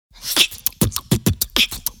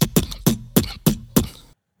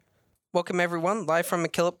Welcome everyone, live from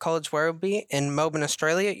MacKillop College Werribee in Melbourne,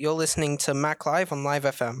 Australia. You're listening to Mac Live on Live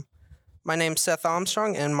FM. My name's Seth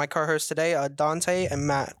Armstrong, and my co-hosts today are Dante and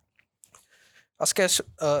Matt. Our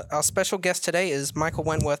special guest today is Michael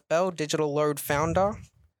Wentworth Bell, Digital Load founder.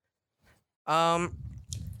 Hey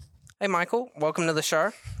Michael, welcome to the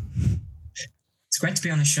show. It's great to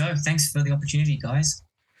be on the show. Thanks for the opportunity, guys.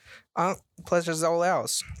 Pleasure's all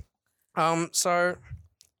ours. So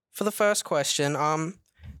for the first question,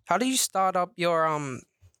 how do you start up your How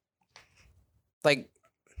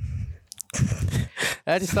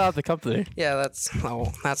did you start up the company? Yeah, that's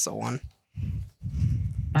the one.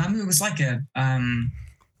 It was like a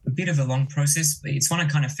bit of a long process. It's one I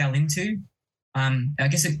kind of fell into. I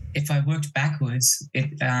guess if I worked backwards,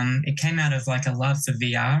 it came out of like a love for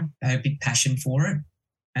VR. I had a big passion for it,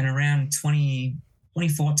 and around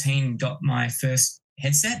 2014 got my first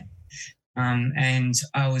headset. And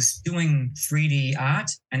I was doing 3D art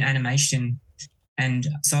and animation. And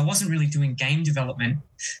so I wasn't really doing game development,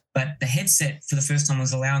 but the headset for the first time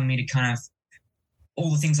was allowing me to kind of, all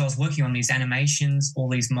the things I was working on, these animations, all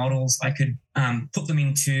these models, I could put them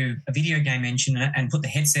into a video game engine and put the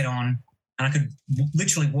headset on, and I could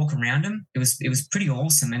literally walk around them. It was pretty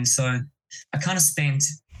awesome. And so I kind of spent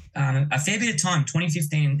a fair bit of time,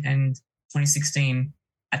 2015 and 2016,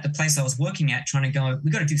 at the place I was working at, trying to go, we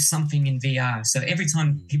got to do something in VR. So every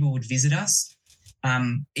time people would visit us,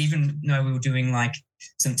 even though we were doing like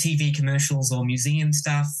some TV commercials or museum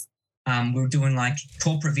stuff, we were doing like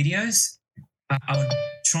corporate videos. I would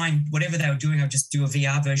try and whatever they were doing, I would just do a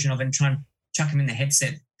VR version of it and try and chuck them in the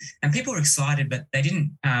headset. And people were excited, but they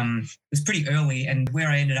didn't. It was pretty early. And where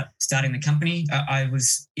I ended up starting the company, I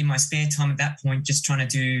was in my spare time at that point just trying to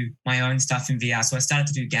do my own stuff in VR. So I started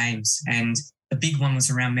to do games, and the big one was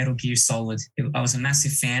around Metal Gear Solid. I was a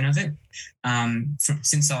massive fan of it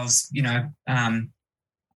since I was,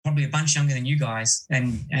 probably a bunch younger than you guys,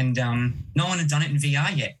 and no one had done it in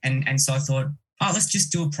VR yet. And so I thought, let's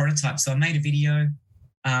just do a prototype. So I made a video,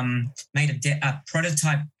 made a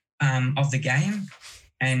prototype of the game,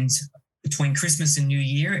 and between Christmas and New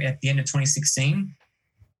Year at the end of 2016,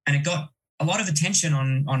 and it got a lot of attention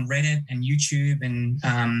on Reddit and YouTube and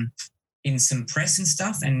in some press and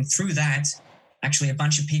stuff. And through that, actually a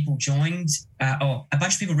bunch of people joined, a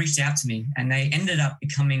bunch of people reached out to me, and they ended up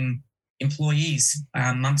becoming employees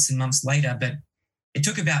months and months later. But it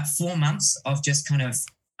took about 4 months of just kind of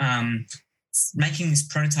making this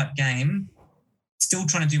prototype game, still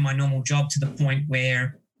trying to do my normal job, to the point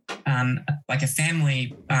where like a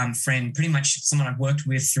family friend, pretty much someone I'd worked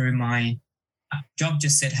with through my job,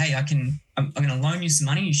 just said, hey, I'm going to loan you some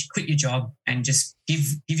money. You should quit your job and just give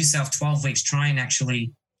yourself 12 weeks, try and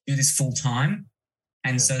actually do this full time.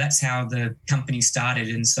 And so that's how the company started.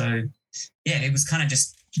 And so, yeah, it was kind of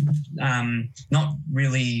just not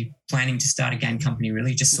really planning to start a game company,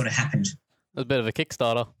 really. It just sort of happened. It was a bit of a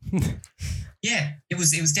Kickstarter. Yeah, it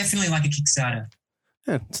was definitely like a Kickstarter.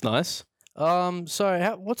 Yeah, it's nice.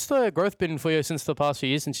 So what's the growth been for you since the past few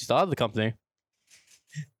years since you started the company?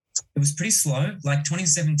 It was pretty slow. Like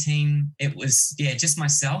 2017, it was, just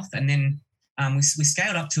myself. And then we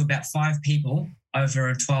scaled up to about 5 people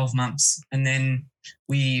over 12 months. And then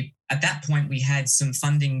at that point, we had some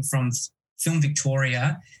funding from Film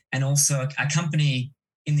Victoria, and also a company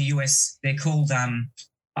in the US. They're called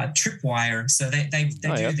Tripwire. So they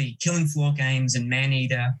do the Killing Floor games and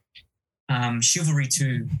Maneater, Chivalry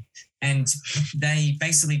 2. And they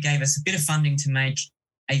basically gave us a bit of funding to make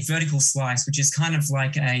a vertical slice, which is kind of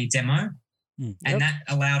like a demo. And that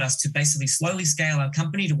allowed us to basically slowly scale our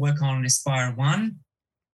company to work on Aspire 1.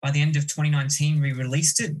 By the end of 2019, we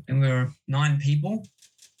released it, and we were 9 people.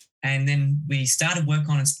 And then we started work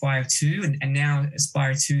on Aspire 2, and now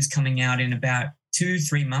Aspire 2 is coming out in about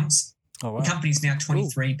 2-3 months. Oh, wow. The company's now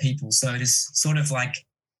 23 people, so it is sort of like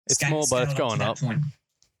it's small, but it's going up. Point.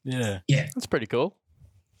 Yeah. That's pretty cool.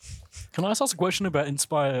 Can I ask a question about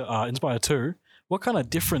Inspire 2? What kind of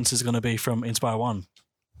difference is it going to be from Inspire 1?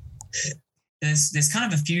 There's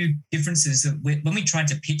kind of a few differences. When we tried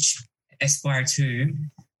to pitch Aspire 2,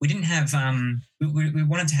 we didn't have we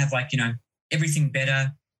wanted to have, like, everything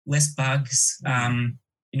better, less bugs, a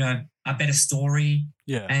better story.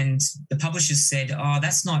 Yeah. And the publishers said,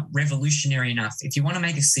 that's not revolutionary enough. If you want to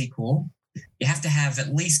make a sequel, you have to have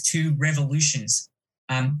at least 2 revolutions.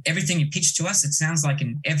 Everything you pitched to us, it sounds like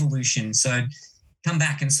an evolution. So come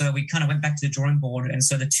back. And so we kind of went back to the drawing board. And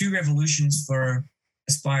so the 2 revolutions for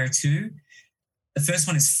Aspire 2, the first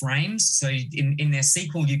one is frames. So in their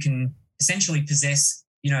sequel, you can essentially possess,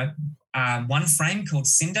 one frame called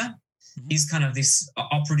Cinder. He's kind of this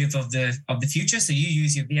operative of the future. So you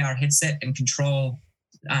use your VR headset and control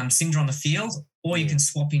Syndra on the field, or you can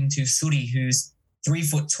swap into Sooty, who's 3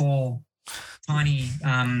 foot tall, tiny,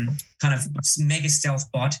 kind of mega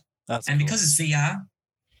stealth bot. That's and cool. because it's VR,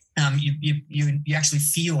 you actually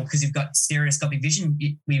feel, because you've got stereoscopic vision,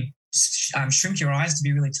 we shrink your eyes to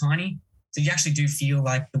be really tiny. So you actually do feel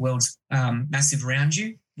like the world's massive around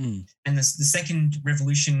you. Mm. And the second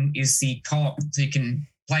revolution is the co-op. So you can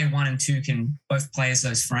player 1 and 2 can both play as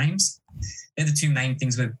those frames. They're the two main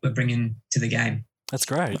things we're bringing to the game. That's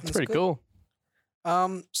great. That's pretty good.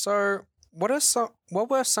 cool. So what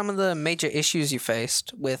were some of the major issues you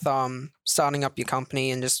faced with starting up your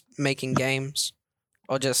company and just making games,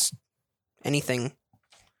 or just anything?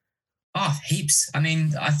 Oh, heaps. I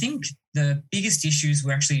mean, I think the biggest issues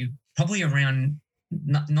were actually probably around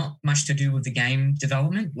not much to do with the game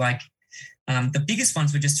development. Like the biggest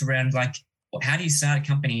ones were just around like, how do you start a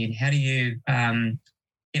company and how do you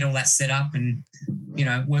get all that set up and,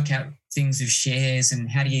 work out things with shares and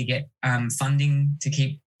how do you get funding to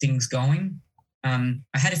keep things going. I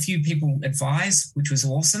had a few people advise, which was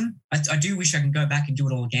awesome. I do wish I can go back and do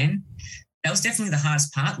it all again. That was definitely the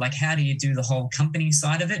hardest part. Like, how do you do the whole company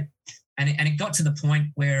side of it? And it got to the point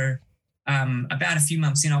where about a few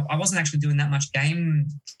months in, I wasn't actually doing that much game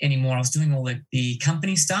anymore. I was doing all the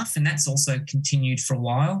company stuff, and that's also continued for a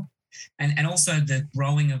while. And also the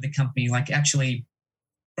growing of the company, like actually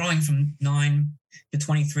growing from 9 to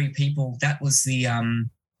 23 people, that was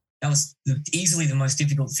easily the most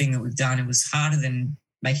difficult thing that we've done. It was harder than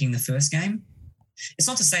making the first game. It's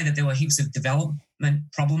not to say that there were heaps of development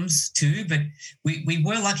problems too, but we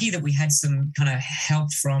were lucky that we had some kind of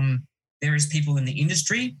help from various people in the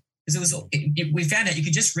industry, because we found out you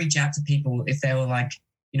could just reach out to people if they were like,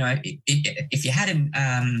 if you had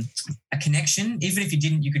a connection, even if you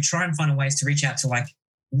didn't, you could try and find ways to reach out to like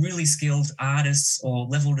really skilled artists or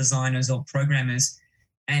level designers or programmers.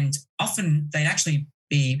 And often they'd actually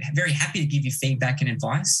be very happy to give you feedback and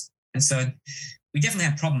advice. And so we definitely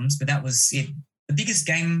had problems, but that was it. The biggest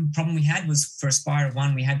game problem we had was for Aspire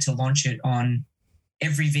 1, we had to launch it on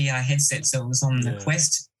every VR headset. So it was on the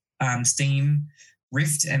Quest, Steam,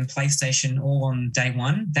 Rift and PlayStation all on day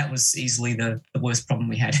one. That was easily the worst problem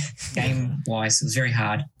we had game-wise. It was very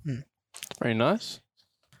hard. Very nice.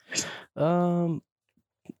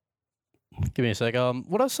 Give me a sec.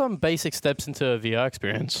 What are some basic steps into a VR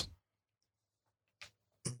experience?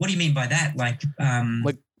 What do you mean by that? Like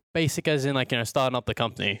basic as in like, starting up the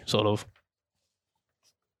company, sort of.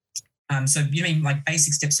 So you mean like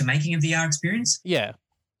basic steps to making a VR experience? Yeah.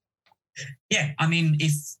 Yeah. I mean,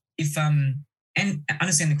 if and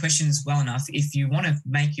understand the questions well enough, if you want to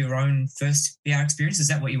make your own first VR experience, is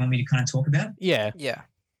that what you want me to kind of talk about? Yeah. Yeah.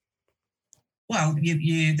 Well,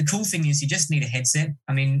 the cool thing is you just need a headset.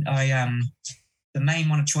 I mean, the main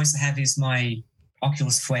one of choice I have is my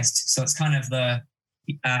Oculus Quest. So it's kind of a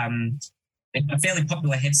fairly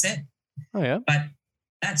popular headset. Oh, yeah. But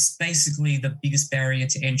that's basically the biggest barrier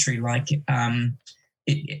to entry. Like,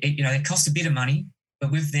 it costs a bit of money, but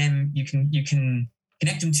with them, you can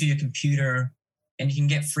connect them to your computer and you can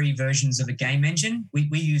get free versions of a game engine. We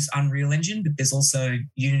use Unreal Engine, but there's also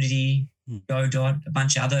Unity, Godot, a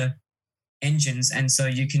bunch of other engines. And so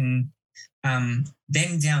you can then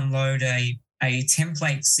download a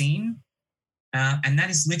template scene. And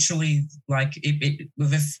that is literally like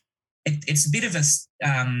it's a bit of a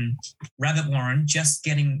rabbit warren just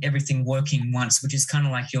getting everything working once, which is kind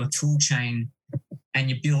of like your tool chain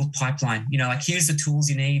and your build pipeline. Like here's the tools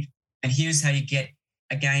you need and here's how you get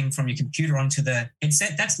a game from your computer onto the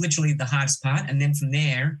headset. That's literally the hardest part. And then from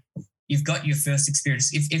there, you've got your first experience.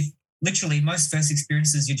 If literally most first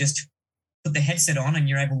experiences, you just put the headset on and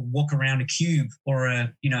you're able to walk around a cube or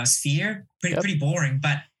a sphere, pretty boring.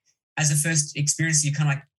 But as a first experience, you're kind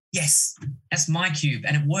of like, yes, that's my cube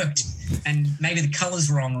and it worked. And maybe the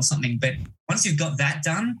color's wrong or something. But once you've got that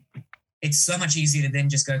done, it's so much easier to then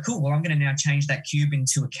just go, cool, well, I'm going to now change that cube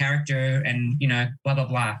into a character and, blah, blah,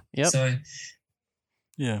 blah. Yep. So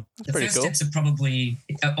yeah, the pretty first cool. steps are probably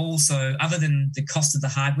also, other than the cost of the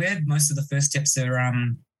hardware, most of the first steps are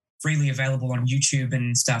freely available on YouTube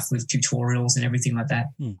and stuff with tutorials and everything like that.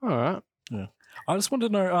 All right. Yeah. I just wanted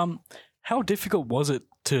to know, how difficult was it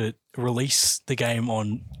to release the game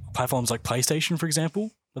on platforms like PlayStation, for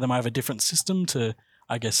example, where they might have a different system to,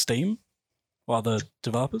 I guess, Steam or other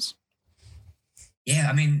developers? Yeah,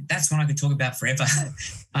 I mean, that's one I could talk about forever.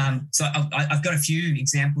 So I've got a few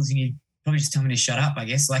examples and you probably just tell me to shut up, I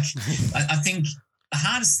guess. Like, I think the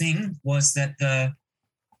hardest thing was that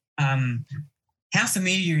how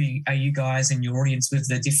familiar are you guys and your audience with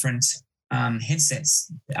the different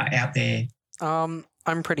headsets out there?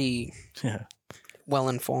 I'm pretty well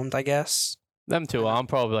informed, I guess. Them two. I'm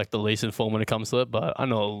probably like the least informed when it comes to it, but I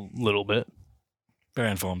know a little bit.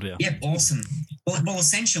 Very informed, yeah. Yep, awesome. Well,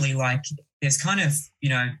 essentially, like, there's kind of,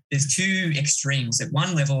 there's two extremes. At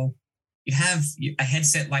one level, you have a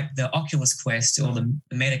headset like the Oculus Quest or the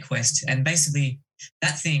Meta Quest, and basically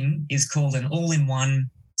that thing is called an all-in-one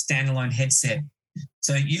standalone headset.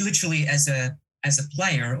 So you literally, as a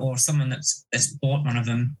player or someone that's bought one of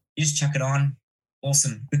them, you just chuck it on,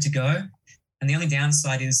 awesome, good to go. And the only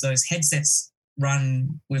downside is those headsets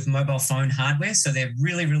run with mobile phone hardware, so they're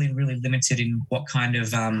really, really, really limited in what kind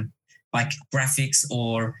of like graphics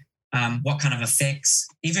or what kind of effects,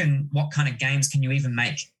 even what kind of games can you even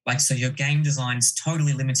make. Like, so your game design's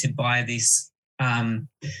totally limited by this platform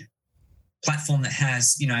that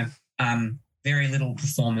has, very little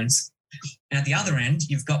performance. And at the other end,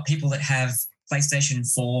 you've got people that have PlayStation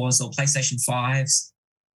 4s or PlayStation 5s,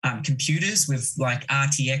 computers with like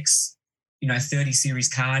RTX, 30 series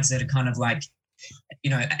cards that are kind of like,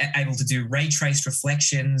 able to do ray traced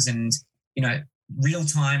reflections and,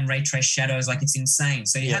 real-time ray traced shadows. Like, it's insane.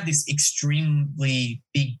 So you have this extremely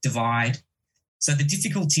big divide. So the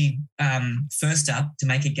difficulty first up to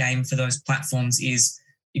make a game for those platforms is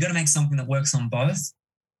you got to make something that works on both.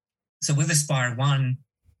 So with Aspyr 1,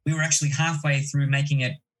 we were actually halfway through making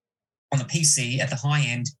it on the PC at the high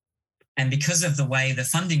end. And because of the way the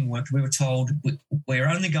funding worked, we were told we're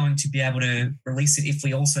only going to be able to release it if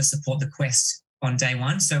we also support the Quest on day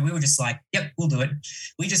one. So we were just like, yep, we'll do it.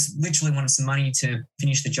 We just literally wanted some money to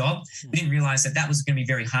finish the job. We didn't realize that was going to be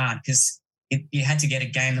very hard because you had to get a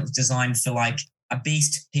game that was designed for like a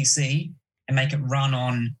beast PC and make it run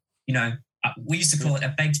on, we used to call it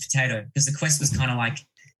a baked potato because the Quest was kind of like,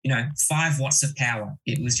 5 watts of power.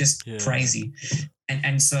 It was just crazy.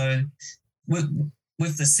 And so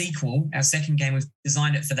with the sequel, our second game, we've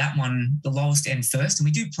designed it for that one, the lowest end first. And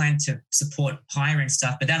we do plan to support higher end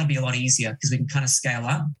stuff, but that'll be a lot easier because we can kind of scale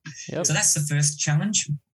up. Yep. So that's the first challenge.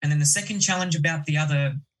 And then the second challenge about the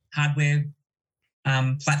other hardware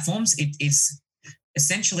platforms, it is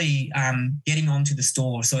essentially getting onto the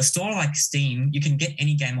store. So a store like Steam, you can get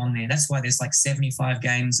any game on there. That's why there's like 75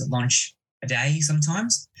 games at launch a day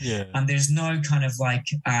sometimes. Yeah. There's no kind of like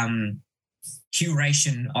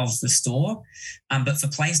curation of the store. But for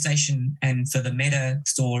PlayStation and for the Meta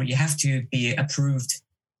store, you have to be approved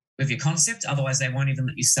with your concept. Otherwise, they won't even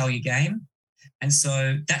let you sell your game. And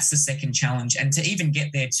so that's the second challenge. And to even get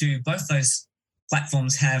there too, both those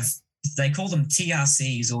platforms have, they call them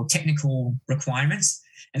TRCs or technical requirements.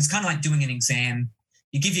 And it's kind of like doing an exam.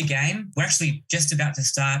 You give your game. We're actually just about to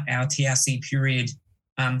start our TRC period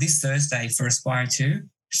this Thursday for Aspyr 2.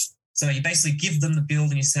 So you basically give them the build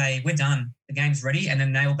and you say, we're done, the game's ready. And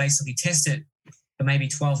then they will basically test it for maybe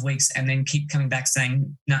 12 weeks and then keep coming back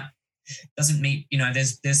saying, no, doesn't meet,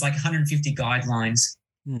 there's like 150 guidelines.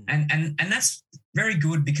 And that's very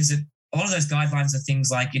good because a lot of those guidelines are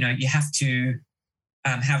things like, you have to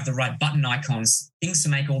have the right button icons, things to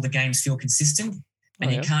make all the games feel consistent.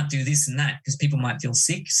 And you can't do this and that because people might feel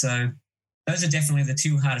sick. So those are definitely the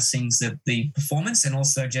two hardest things, the performance and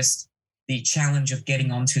also just the challenge of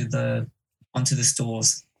getting onto the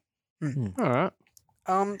stores. All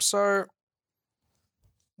right. So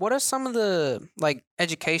what are some of the like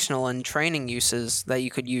educational and training uses that you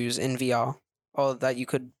could use in VR or that you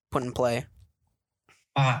could put in play?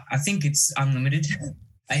 I think it's unlimited.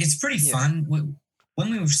 It's pretty fun. When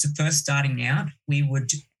we were first starting out, we would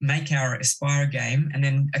make our Aspyr game and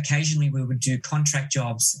then occasionally we would do contract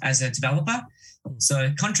jobs as a developer.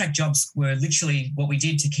 So contract jobs were literally what we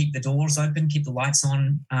did to keep the doors open, keep the lights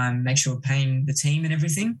on, make sure we're paying the team and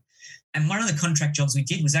everything. And one of the contract jobs we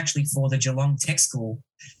did was actually for the Geelong Tech School.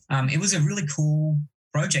 It was a really cool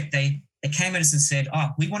project. They came at us and said,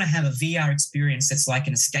 we want to have a VR experience that's like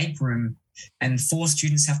an escape room and 4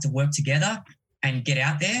 students have to work together and get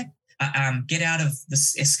out there. Get out of the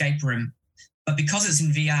escape room. But because it's in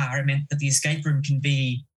VR, it meant that the escape room can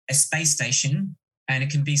be a space station and it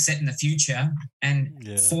can be set in the future.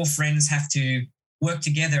 And 4 friends have to work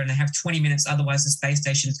together and they have 20 minutes. Otherwise, the space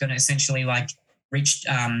station is going to essentially like reach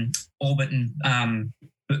orbit and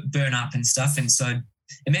burn up and stuff. And so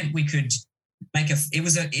it meant we could make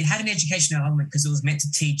it had an educational element because it was meant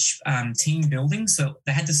to teach team building. So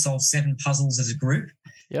they had to solve 7 puzzles as a group.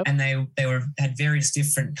 Yep. And they had various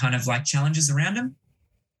different kind of like challenges around them.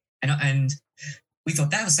 And we thought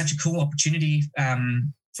that was such a cool opportunity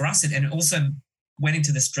for us. And it also went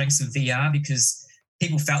into the strengths of VR because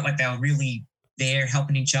people felt like they were really there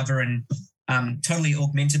helping each other and totally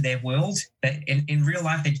augmented their world. But in real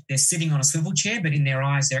life, they're sitting on a swivel chair, but in their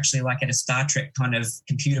eyes, they're actually like at a Star Trek kind of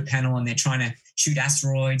computer panel and they're trying to shoot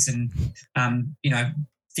asteroids and,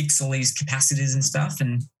 fix all these capacitors and stuff.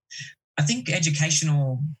 And I think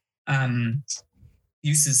educational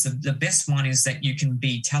uses, the best one is that you can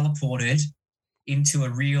be teleported into a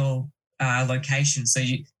real location. So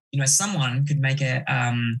someone could make a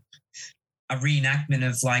reenactment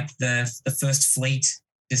of like the first fleet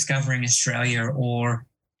discovering Australia, or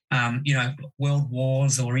world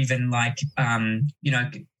wars, or even like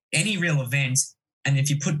any real event. And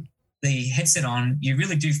if you put the headset on, you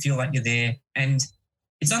really do feel like you're there, and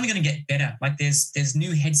it's only going to get better. Like there's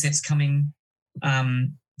new headsets coming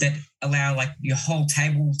that allow like your whole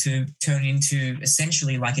table to turn into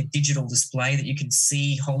essentially like a digital display that you can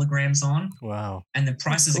see holograms on. Wow. And the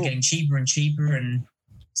prices are getting cheaper and cheaper. And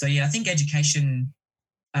so, I think education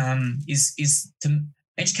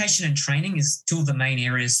education and training is two of the main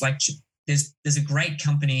areas. Like there's a great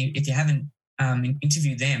company, if you haven't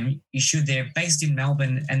interviewed them, you should. They're based in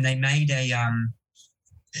Melbourne, and they made a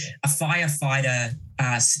firefighter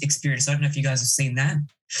experience. I don't know if you guys have seen that,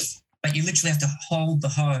 but you literally have to hold the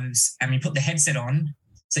hose and you put the headset on.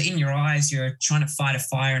 So in your eyes, you're trying to fight a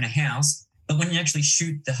fire in a house, but when you actually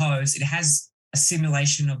shoot the hose, it has a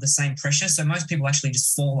simulation of the same pressure. So most people actually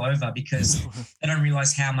just fall over because they don't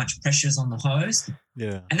realize how much pressure is on the hose.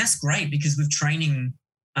 Yeah. And that's great because with training,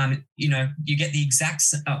 you get the exact,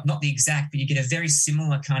 not the exact, but you get a very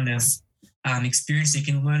similar kind of experience. So you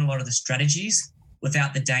can learn a lot of the strategies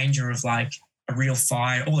without the danger of like a real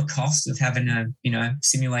fire, or the cost of having to,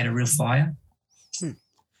 simulate a real fire.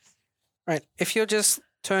 Right. If you're just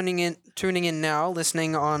tuning in now,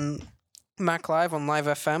 listening on Mac Live on Live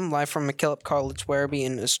FM, live from MacKillop College, Werribee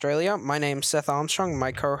in Australia. My name's Seth Armstrong.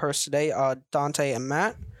 My co-hosts today are Dante and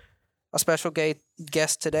Matt. Our special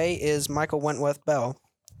guest today is Michael Wentworth Bell,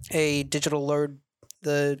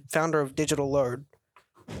 the founder of Digital Load.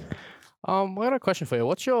 I got a question for you.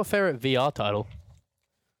 What's your favorite VR title?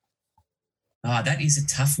 That is a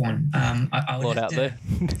tough one. I would have out there.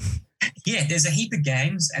 Yeah, there's a heap of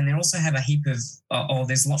games, and they also have a heap of.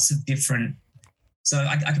 There's lots of different. So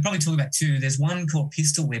I could probably talk about two. There's one called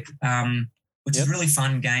Pistol Whip, which is a really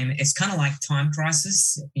fun game. It's kind of like Time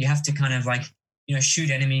Crisis. You have to kind of like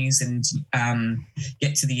shoot enemies and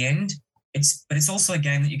get to the end. But it's also a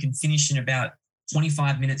game that you can finish in about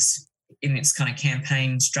 25 minutes in its kind of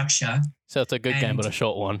campaign structure. So it's a good game, but a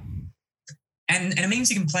short one. And it means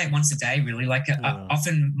you can play it once a day, really. Like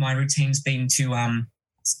often my routine's been to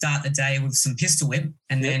start the day with some Pistol Whip,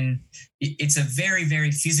 and then it's a very,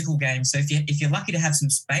 very physical game. So if you're lucky to have some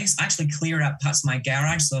space, I actually clear out parts of my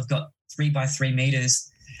garage. So I've got 3x3 meters,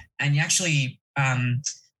 and you actually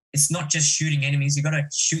it's not just shooting enemies. You've got to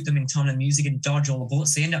shoot them in time to music and dodge all the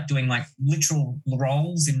bullets. So you end up doing like literal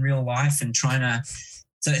rolls in real life and trying to.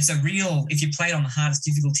 So it's if you play it on the hardest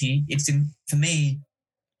difficulty, for me.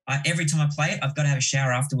 Every time I play it, I've got to have a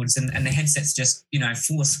shower afterwards, and the headset's just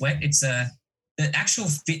full of sweat. It's the actual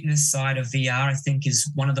fitness side of VR, I think,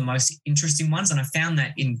 is one of the most interesting ones, and I found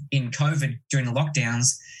that in COVID during the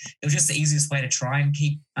lockdowns, it was just the easiest way to try and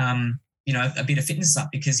keep a bit of fitness up,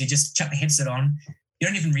 because you just chuck the headset on, you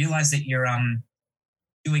don't even realize that you're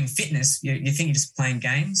doing fitness. You think you're just playing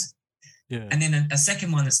games. Yeah. And then a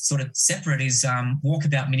second one that's sort of separate is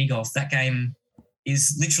Walkabout Mini Golf. That game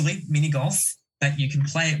is literally mini golf, but you can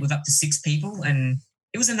play it with up to 6 people. And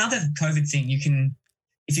it was another COVID thing.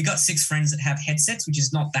 If you've got 6 friends that have headsets, which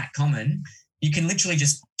is not that common, you can literally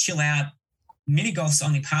just chill out. Mini golf's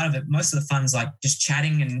only part of it. Most of the fun's like just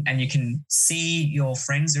chatting, and you can see your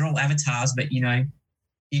friends. They're all avatars, but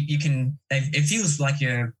it feels like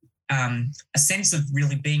you're a sense of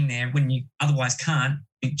really being there when you otherwise can't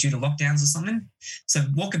due to lockdowns or something. So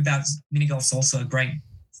Walkabout Mini Golf's also a great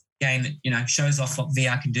game that shows off what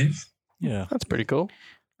VR can do. Yeah. That's pretty cool.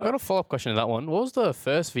 I got a follow-up question to that one. What was the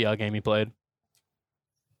first VR game you played?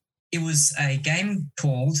 It was a game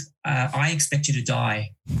called I Expect You to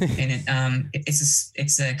Die. And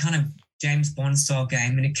it's a kind of James Bond style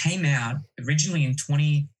game. And it came out originally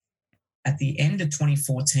at the end of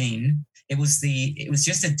 2014. It was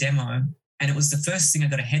just a demo, and it was the first thing I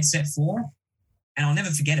got a headset for. And I'll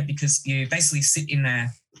never forget it, because you basically sit in a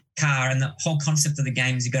car, and the whole concept of the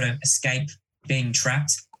game is you got to escape being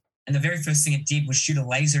trapped. And the very first thing it did was shoot a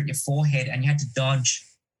laser at your forehead, and you had to dodge.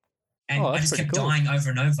 And I just kept dying over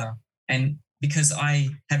and over. And because I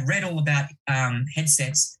had read all about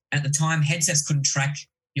headsets, at the time, headsets couldn't track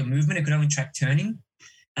your movement. It could only track turning.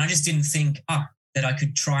 And I just didn't think that I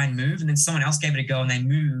could try and move. And then someone else gave it a go, and they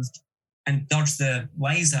moved and dodged the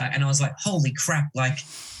laser. And I was like, holy crap. Like,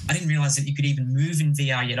 I didn't realize that you could even move in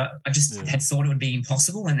VR yet. I just had thought it would be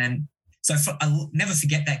impossible. And then, so I'll never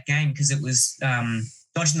forget that game, because it was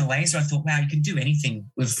dodging the laser. I thought, wow, you can do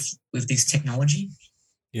anything with this technology.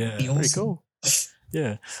 Yeah. Pretty Pretty cool.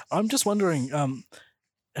 Yeah. I'm just wondering,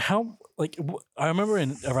 how I remember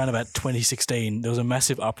in around about 2016, there was a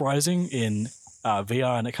massive uprising in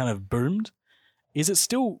VR, and it kind of boomed. Is it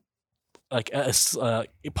still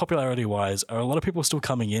popularity wise? Are a lot of people still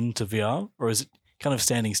coming into VR, or is it kind of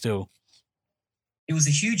standing still? It was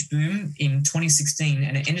a huge boom in 2016,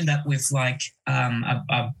 and it ended up with like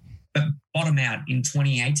a bottom out in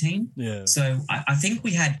 2018. Yeah. So I think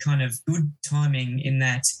we had kind of good timing in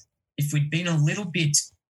that if we'd been a little bit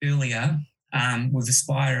earlier with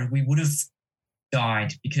Aspire, we would have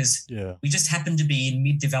died because we just happened to be in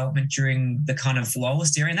mid-development during the kind of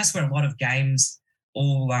lowest area. And that's where a lot of games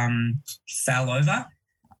all fell over.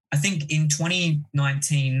 I think in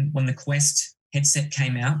 2019, when the Quest headset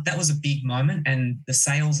came out, that was a big moment, and the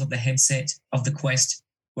sales of the headset of the Quest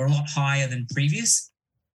were a lot higher than previous.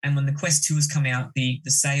 And when the Quest 2 has come out, the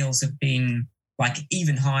sales have been like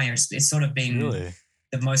even higher. It's sort of been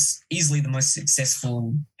easily the most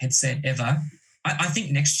successful headset ever. I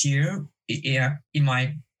think next year, in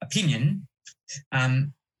my opinion,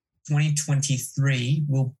 2023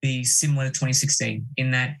 will be similar to 2016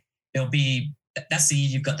 in that that's the year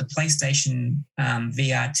you've got the PlayStation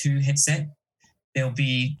VR 2 headset. There'll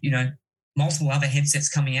be, multiple other headsets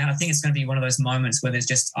coming out. I think it's going to be one of those moments where there's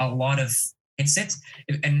just a lot of headsets.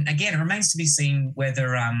 And again, it remains to be seen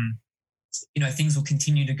whether, things will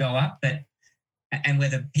continue to go up, and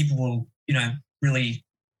whether people will, really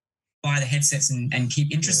buy the headsets and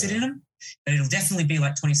keep interested in them. But it'll definitely be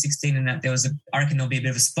like 2016 in that I reckon there'll be a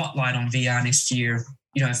bit of a spotlight on VR next year,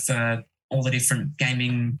 for all the different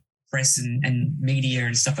gaming press and media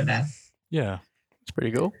and stuff like that. Yeah, it's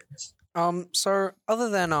pretty cool. So other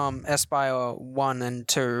than Aspire 1 and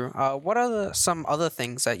 2, what are some other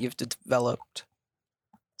things that you've developed?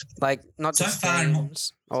 Like not so just far,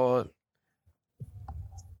 games or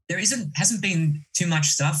there hasn't been too much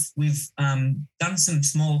stuff. We've done some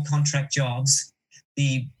small contract jobs.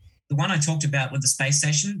 The one I talked about with the space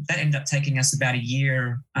station, that ended up taking us about a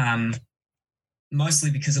year,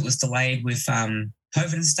 mostly because it was delayed with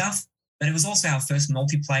COVID and stuff. But it was also our first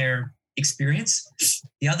multiplayer experience.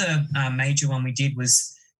 The other major one we did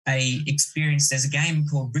was there's a game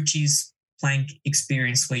called Richie's Plank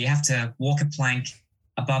Experience where you have to walk a plank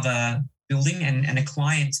above a building, and a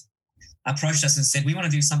client approached us and said, we want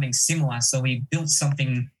to do something similar. So we built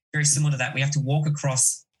something very similar to that. We have to walk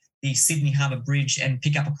across the Sydney Harbour Bridge and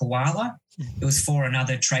pick up a koala. It was for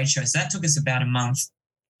another trade show. So that took us about a month,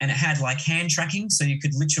 and it had like hand tracking. So you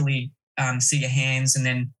could literally see your hands, and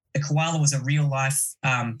then the koala was a real life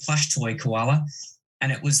plush toy koala,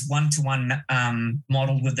 and it was one-to-one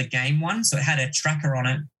modeled with the game one. So it had a tracker on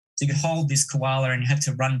it. So you could hold this koala and you had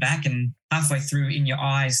to run back, and halfway through in your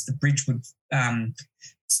eyes, the bridge would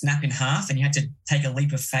snap in half, and you had to take a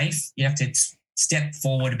leap of faith. You have to step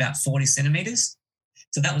forward about 40 centimeters.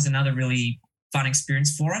 So that was another really fun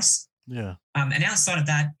experience for us. Yeah. And outside of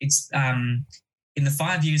that, it's in the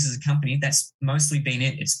 5 years as a company, that's mostly been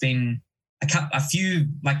it. It's been a few,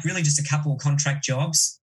 like really just a couple of contract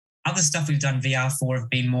jobs. Other stuff we've done VR for have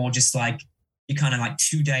been more just like you kind of like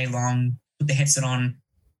 2-day long, put the headset on,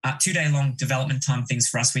 2-day long development time things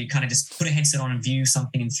for us where you kind of just put a headset on and view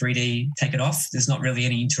something in 3D, take it off. There's not really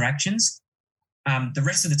any interactions. The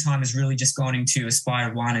rest of the time is really just gone into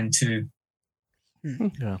Aspire 1 and 2.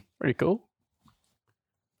 Yeah, pretty cool.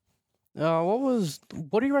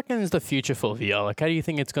 What do you reckon is the future for VR? Like, how do you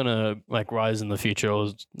think it's gonna like rise in the future,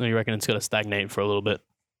 or do you reckon it's gonna stagnate for a little bit?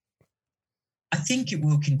 I think it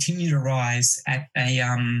will continue to rise at a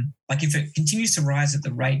if it continues to rise at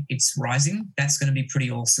the rate it's rising, that's going to be pretty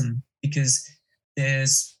awesome, because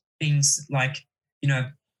there's things like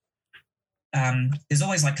there's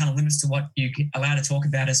always like kind of limits to what you allow to talk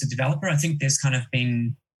about as a developer. I think there's kind of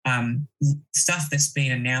been stuff that's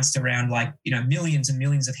been announced around like millions and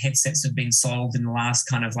millions of headsets have been sold in the last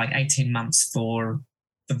kind of like 18 months for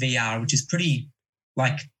VR, which is pretty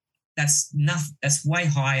like that's way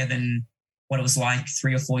higher than what it was like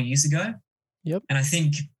 3 or 4 years ago. Yep. And I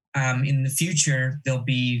think in the future there'll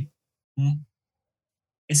be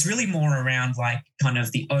it's really more around like kind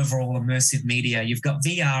of the overall immersive media. You've got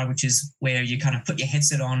VR, which is where you kind of put your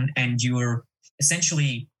headset on and you're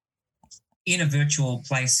essentially in a virtual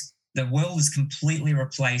place. The world is completely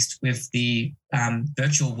replaced with the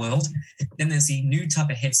virtual world. Then there's the new type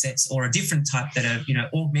of headsets, or a different type that are,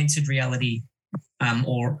 augmented reality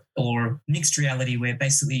or mixed reality, where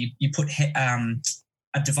basically you put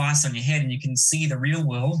a device on your head and you can see the real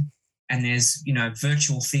world, and there's,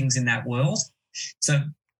 virtual things in that world. So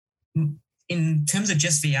in terms of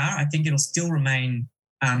just VR, I think it'll still remain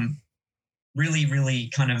really, really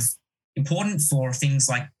kind of important for things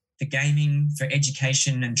like for gaming, for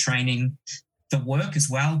education and training, for work as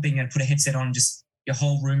well. Being able to put a headset on, just your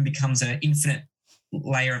whole room becomes an infinite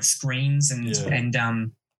layer of screens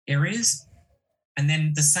and areas. And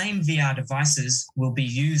then the same VR devices will be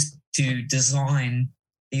used to design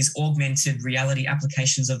these augmented reality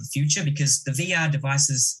applications of the future, because the VR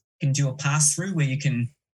devices can do a pass-through where you can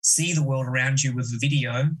see the world around you with the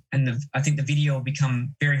video, and I think the video will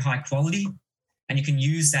become very high quality, and you can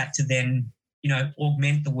use that to then,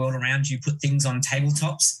 augment the world around you, put things on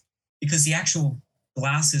tabletops, because the actual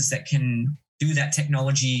glasses that can do that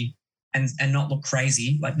technology and not look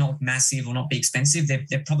crazy, like not look massive or not be expensive,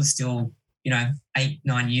 they're probably still,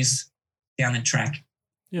 8-9 years down the track.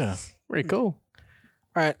 Yeah. Pretty cool.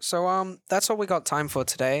 All right, so that's all we got time for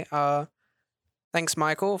today. Thanks,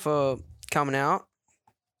 Michael, for coming out.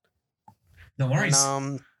 No worries.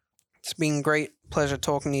 And, it's been a great pleasure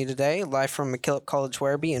talking to you today, live from MacKillop College,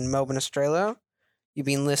 Werribee in Melbourne, Australia. You've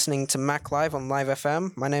been listening to Mac Live on Live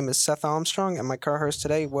FM. My name is Seth Armstrong, and my co-hosts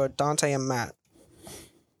today were Dante and Matt. All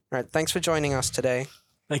right, thanks for joining us today.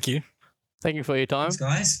 Thank you. Thank you for your time.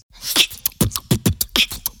 Thanks, guys.